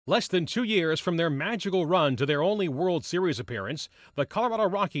Less than 2 years from their magical run to their only World Series appearance, the Colorado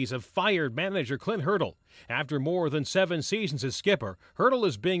Rockies have fired manager Clint Hurdle. After more than 7 seasons as skipper, Hurdle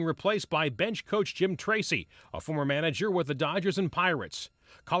is being replaced by bench coach Jim Tracy, a former manager with the Dodgers and Pirates.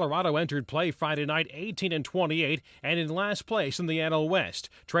 Colorado entered play Friday night 18-28 and in last place in the NL West,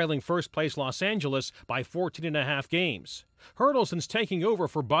 trailing first place Los Angeles by 14.5 games. Hurdle, since taking over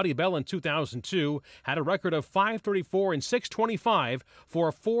for Buddy Bell in 2002, had a record of .534 and .625 for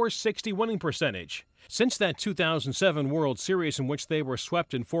a .460 winning percentage. Since that 2007 World Series in which they were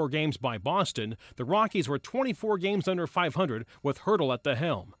swept in 4 games by Boston, the Rockies were 24 games under .500 with Hurdle at the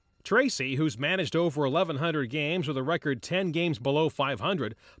helm. Tracy, who's managed over 1,100 games with a record 10 games below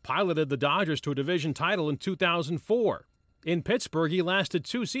 .500, piloted the Dodgers to a division title in 2004. In Pittsburgh, he lasted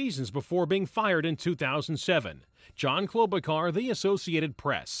 2 seasons before being fired in 2007. John Klobuchar, The Associated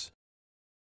Press.